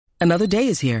Another day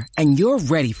is here, and you're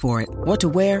ready for it. What to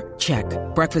wear? Check.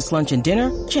 Breakfast, lunch, and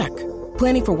dinner? Check.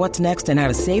 Planning for what's next and how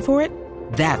to save for it?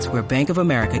 That's where Bank of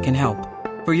America can help.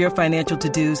 For your financial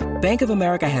to-dos, Bank of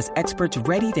America has experts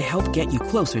ready to help get you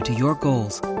closer to your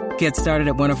goals. Get started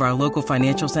at one of our local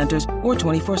financial centers or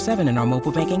 24/7 in our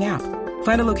mobile banking app.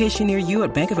 Find a location near you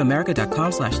at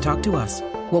bankofamerica.com/talktous.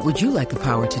 What would you like the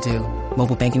power to do?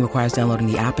 Mobile banking requires downloading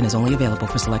the app and is only available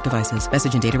for select devices.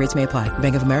 Message and data rates may apply.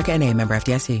 Bank of America N.A., member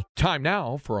FDIC. Time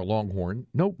now for a Longhorn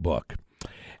Notebook.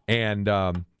 And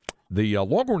the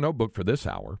Longhorn Notebook for this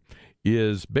hour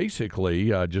is basically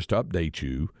just to update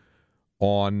you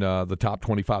on the top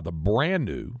 25. The brand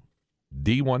new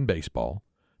D1 baseball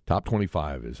top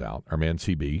 25 is out. Our man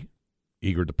CB,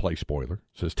 eager to play spoiler,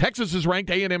 says Texas is ranked,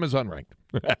 A&M is unranked.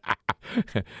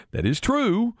 That is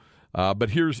true,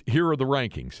 but here are the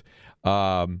rankings.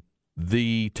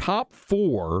 The top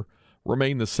 4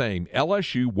 remain the same.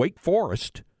 LSU, Wake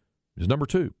Forest is number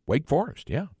 2. Wake Forest,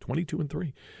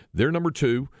 22-3. They're number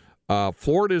 2.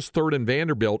 Florida is 3rd, and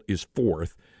Vanderbilt is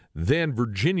 4th. Then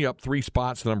Virginia up 3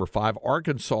 spots to number 5.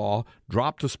 Arkansas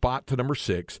dropped a spot to number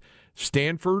 6.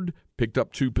 Stanford picked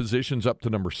up 2 positions up to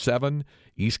number 7.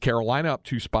 East Carolina up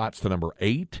 2 spots to number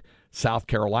 8. South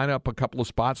Carolina up a couple of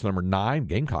spots to number 9.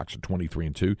 Gamecocks are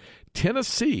 23-2.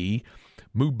 Tennessee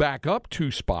moved back up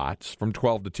 2 spots from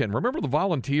 12 to 10. Remember, the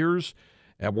Volunteers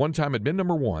at one time had been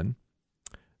number 1.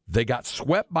 They got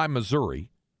swept by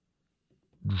Missouri,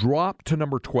 dropped to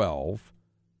number 12,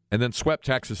 and then swept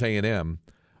Texas A&M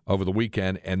over the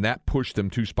weekend, and that pushed them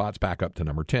 2 spots back up to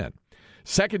number 10.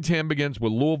 Second 10 begins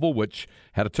with Louisville, which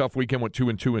had a tough weekend, went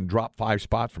 2-2 and dropped 5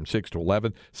 spots from 6 to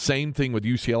 11. Same thing with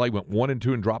UCLA, went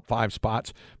 1-2 and dropped 5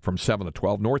 spots from 7 to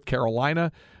 12. North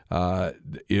Carolina,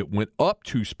 it went up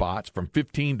 2 spots from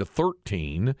 15 to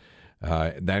 13.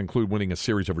 That included winning a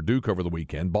series over Duke over the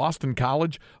weekend. Boston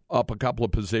College up a couple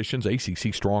of positions.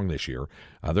 ACC strong this year.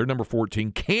 They're number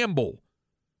 14. Campbell,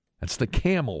 that's the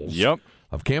Camels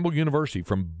of Campbell University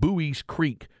from Bowie's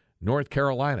Creek, North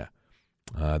Carolina.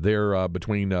 They're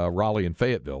between Raleigh and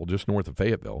Fayetteville, just north of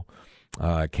Fayetteville.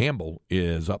 Campbell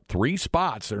is up 3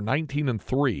 spots. They're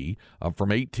 19-3, up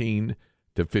from 18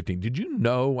 to 15. Did you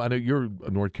know? I know you're a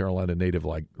North Carolina native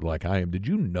like I am. Did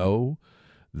you know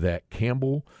that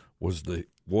Campbell was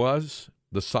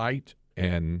the site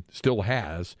and still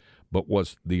has, but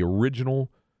was the original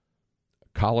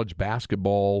college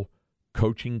basketball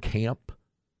coaching camp?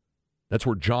 That's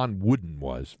where John Wooden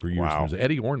was for years. Wow.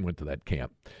 Eddie Orne went to that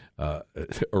camp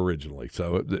originally,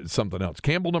 so it's something else.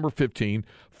 Campbell, number 15.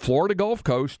 Florida Gulf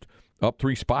Coast, up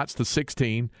 3 spots to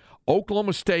 16.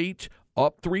 Oklahoma State,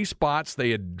 up 3 spots.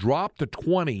 They had dropped to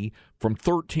 20 from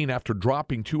 13 after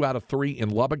dropping 2 out of 3 in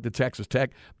Lubbock to Texas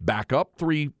Tech. Back up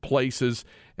 3 places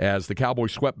as the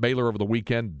Cowboys swept Baylor over the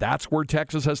weekend. That's where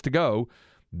Texas has to go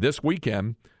this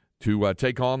weekend to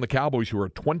take on the Cowboys, who are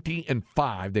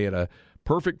 20-5. They had a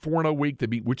perfect 4-0 week. They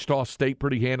beat Wichita State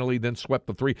pretty handily, then swept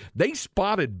the 3. They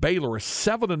spotted Baylor a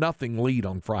 7-0 lead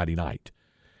on Friday night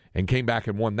and came back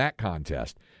and won that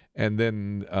contest, and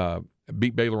then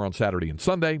beat Baylor on Saturday and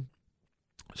Sunday.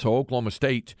 So Oklahoma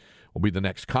State will be the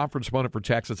next conference opponent for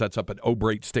Texas. That's up at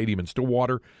O'Brate Stadium in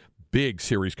Stillwater. Big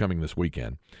series coming this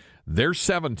weekend. They're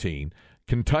 17.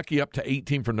 Kentucky up to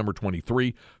 18 from number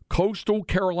 23. Coastal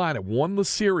Carolina won the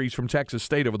series from Texas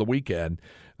State over the weekend.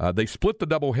 They split the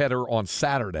doubleheader on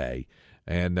Saturday,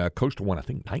 and Coastal won, I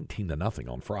think, 19-0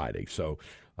 on Friday. So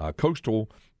Coastal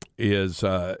was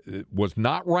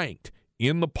not ranked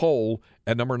in the poll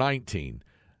at number 19.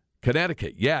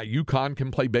 Connecticut, UConn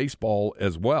can play baseball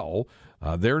as well.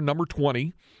 They're number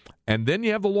 20. And then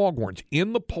you have the Longhorns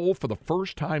in the poll for the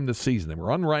first time this season. They were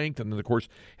unranked, and then, of course,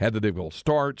 had the difficult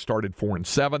start, started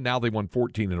 4-7. Now they won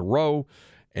 14 in a row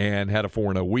and had a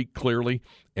 4-0 week, clearly.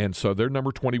 And so they're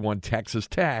number 21, Texas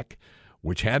Tech,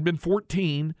 which had been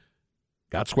 14,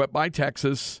 got swept by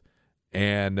Texas.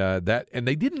 And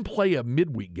they didn't play a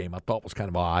midweek game. I thought was kind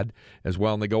of odd as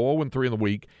well. And they go 0-3 in the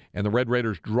week, and the Red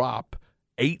Raiders drop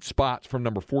 8 spots from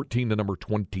number 14 to number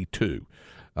 22.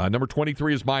 Number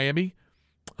 23 is Miami.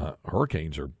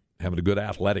 Hurricanes are having a good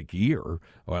athletic year,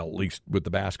 well, at least with the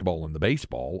basketball and the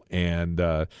baseball. And,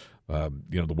 the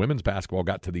women's basketball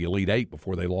got to the Elite Eight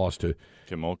before they lost to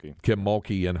Kim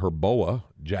Mulkey in her BOA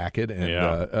jacket. And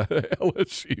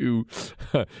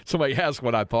LSU, somebody asked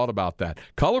what I thought about that.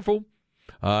 Colorful.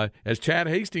 As Chad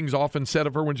Hastings often said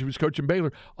of her when she was coaching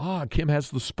Baylor, Kim has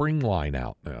the spring line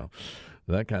out now.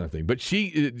 That kind of thing. But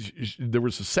there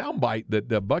was a soundbite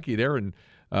that Bucky and Aaron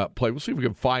played. We'll see if we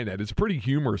can find that. It's pretty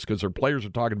humorous because her players are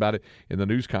talking about it in the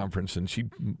news conference, and she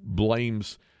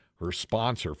blames her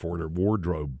sponsor for it, her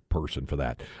wardrobe person for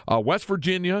that. West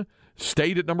Virginia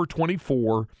stayed at number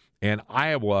 24, and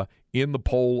Iowa in the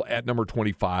poll at number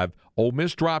 25. Ole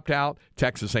Miss dropped out.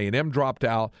 Texas A&M dropped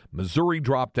out. Missouri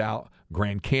dropped out.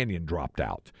 Grand Canyon dropped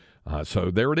out.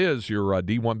 So there it is, your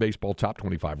D1 baseball top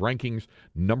 25 rankings.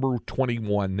 Number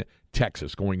 21,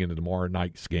 Texas, going into tomorrow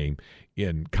night's game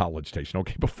in College Station.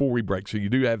 Okay, before we break, so you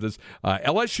do have this.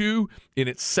 LSU, in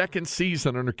its second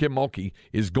season under Kim Mulkey,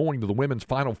 is going to the women's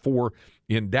Final Four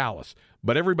in Dallas.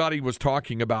 But everybody was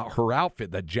talking about her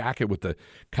outfit, that jacket with the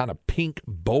kind of pink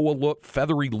boa look,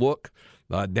 feathery look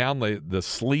down the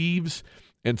sleeves.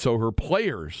 And so her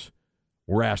players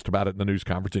were asked about it in the news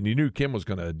conference, and you knew Kim was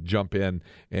going to jump in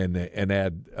and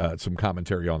add some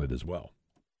commentary on it as well.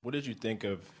 What did you think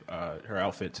of her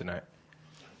outfit tonight?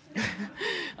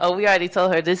 Oh, we already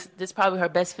told her this probably her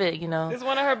best fit, you know. It's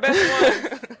one of her best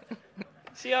ones.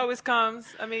 She always comes.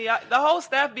 I mean, the whole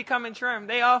staff be coming trim.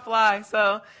 They all fly,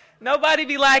 so nobody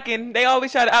be lacking. They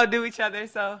always try to outdo each other,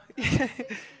 so.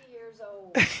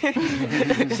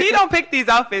 She don't pick these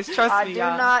outfits, trust me,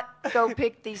 I do not go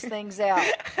pick these things out.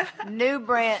 New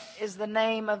Brant is the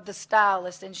name of the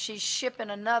stylist, and she's shipping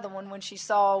another one when she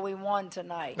saw we won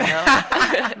tonight.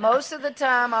 Most of the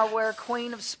time I wear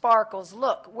Queen of Sparkles.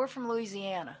 Look, we're from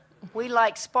Louisiana. We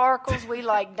like sparkles, we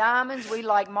like diamonds, we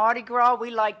like Mardi Gras,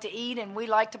 we like to eat, and we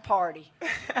like to party.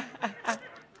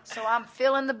 So I'm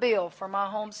filling the bill for my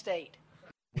home state.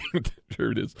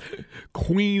 There it is.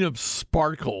 Queen of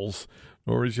Sparkles.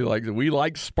 Or is she like, we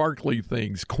like sparkly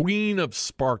things. Queen of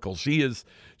Sparkles. She's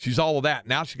all of that.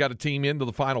 Now she's got a team into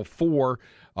the Final Four.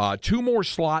 2 more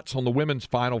slots on the women's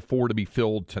Final Four to be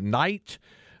filled tonight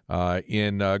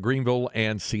in Greenville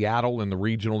and Seattle in the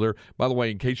regional there. By the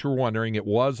way, in case you were wondering, it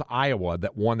was Iowa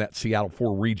that won that Seattle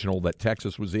 4 regional that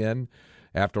Texas was in.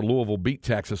 After Louisville beat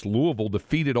Texas, Louisville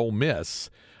defeated Ole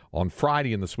Miss on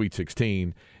Friday in the Sweet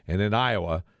 16. And then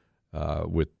Iowa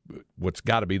with what's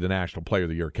got to be the National Player of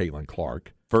the Year, Caitlin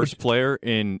Clark. First player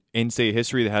in NCAA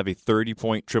history to have a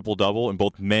 30-point triple-double in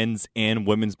both men's and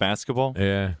women's basketball.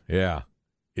 Yeah.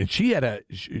 And she had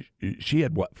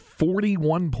what,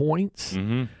 41 points,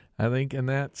 I think, in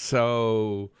that.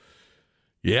 So,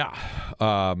 yeah.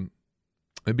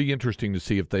 It'd be interesting to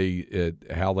see if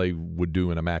how they would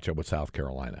do in a matchup with South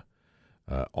Carolina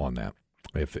on that,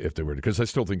 if they were, because I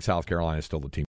still think South Carolina is still the team